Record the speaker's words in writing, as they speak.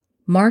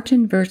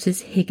Martin v.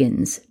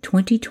 Higgins,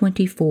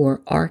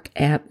 2024, Ark.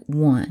 App.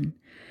 1.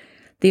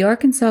 The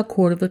Arkansas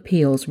Court of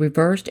Appeals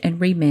reversed and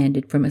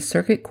remanded from a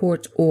circuit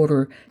court's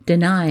order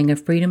denying a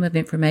Freedom of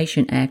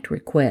Information Act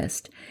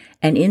request,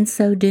 and in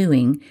so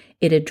doing,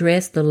 it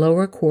addressed the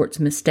lower court's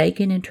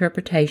mistaken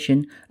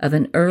interpretation of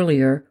an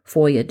earlier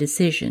FOIA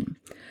decision.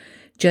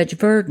 Judge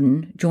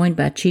Verdon, joined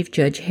by Chief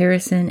Judge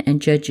Harrison and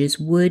Judges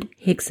Wood,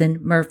 Hickson,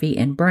 Murphy,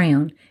 and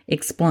Brown,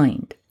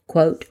 explained,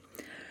 quote,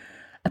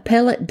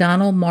 Appellate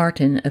Donald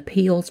Martin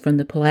appeals from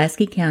the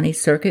Pulaski County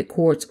Circuit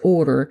Court's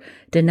order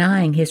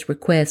denying his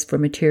request for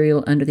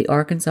material under the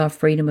Arkansas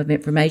Freedom of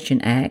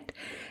Information Act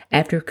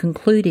after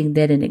concluding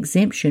that an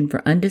exemption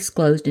for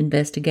undisclosed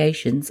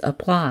investigations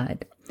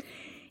applied.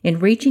 In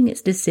reaching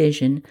its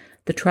decision,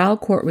 the trial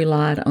court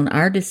relied on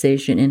our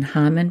decision in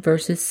Hyman v.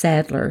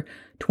 Sadler,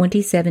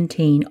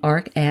 2017,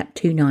 Ark. App.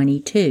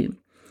 292.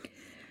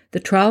 The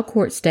trial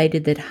court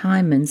stated that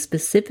Hyman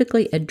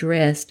specifically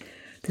addressed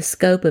the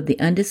scope of the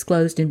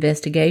undisclosed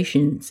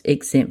investigations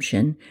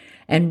exemption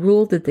and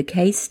ruled that the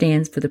case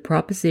stands for the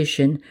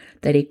proposition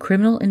that a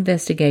criminal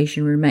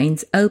investigation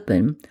remains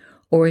open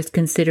or is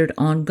considered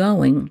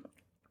ongoing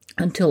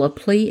until a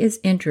plea is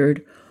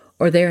entered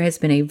or there has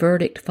been a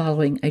verdict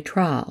following a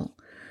trial.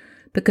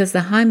 Because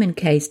the Hyman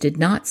case did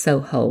not so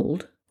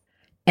hold,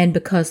 and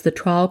because the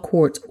trial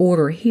court's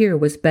order here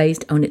was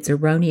based on its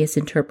erroneous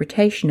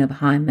interpretation of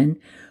Hyman,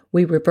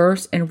 we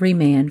reverse and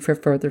remand for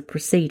further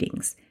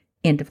proceedings.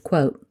 End of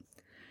quote.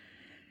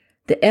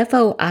 The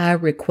FOI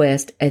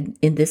request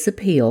in this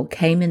appeal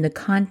came in the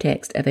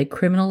context of a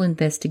criminal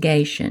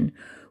investigation,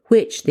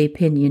 which, the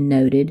opinion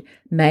noted,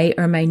 may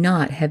or may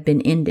not have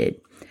been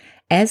ended.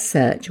 As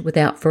such,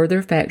 without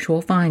further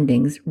factual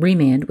findings,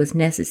 remand was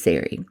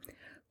necessary.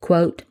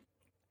 Quote,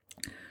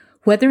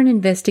 whether an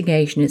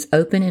investigation is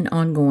open and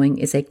ongoing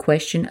is a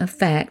question of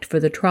fact for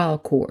the trial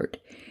court.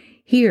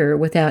 Here,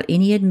 without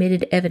any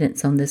admitted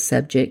evidence on this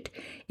subject,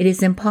 it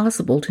is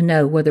impossible to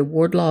know whether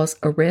Wardlaw's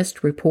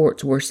arrest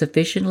reports were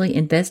sufficiently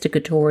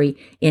investigatory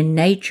in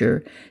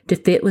nature to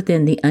fit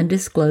within the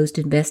undisclosed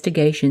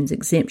investigations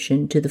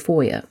exemption to the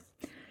FOIA.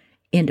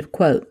 End of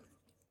quote.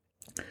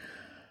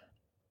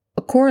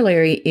 A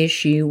corollary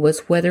issue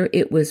was whether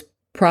it was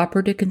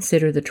proper to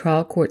consider the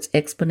trial court's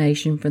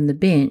explanation from the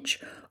bench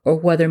or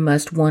whether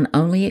must one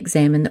only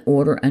examine the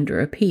order under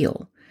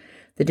appeal.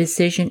 The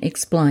decision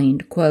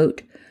explained,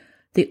 quote,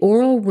 the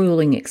oral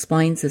ruling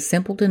explains the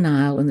simple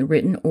denial in the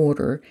written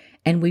order,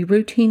 and we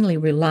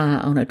routinely rely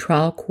on a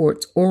trial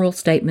court's oral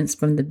statements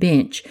from the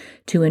bench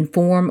to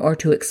inform or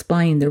to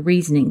explain the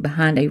reasoning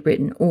behind a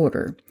written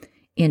order.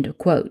 End of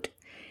quote.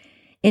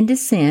 In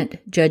dissent,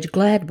 Judge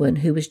Gladwin,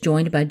 who was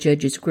joined by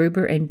Judges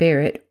Gruber and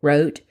Barrett,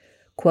 wrote,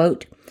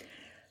 quote,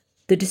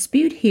 the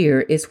dispute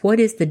here is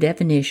what is the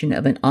definition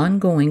of an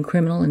ongoing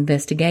criminal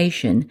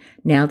investigation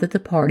now that the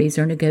parties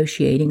are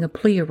negotiating a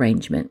plea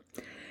arrangement.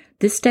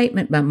 This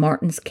statement by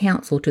Martin's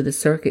counsel to the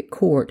circuit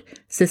court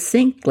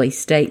succinctly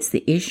states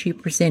the issue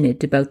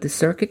presented to both the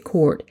circuit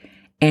court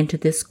and to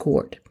this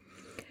court.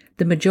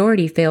 The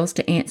majority fails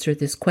to answer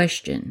this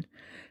question.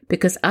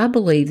 Because I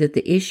believe that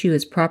the issue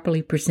is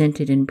properly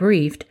presented and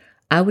briefed,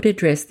 I would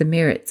address the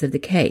merits of the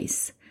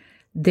case.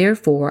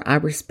 Therefore, I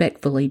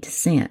respectfully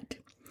dissent.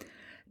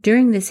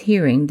 During this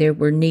hearing, there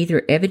were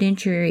neither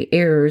evidentiary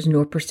errors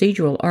nor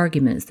procedural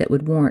arguments that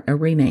would warrant a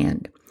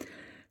remand.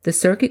 The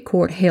circuit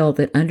court held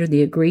that under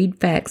the agreed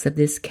facts of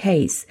this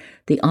case,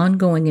 the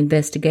ongoing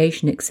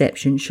investigation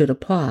exception should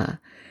apply.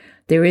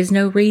 There is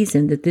no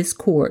reason that this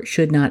court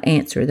should not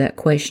answer that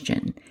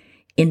question.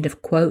 End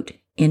of quote,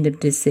 end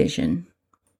of decision.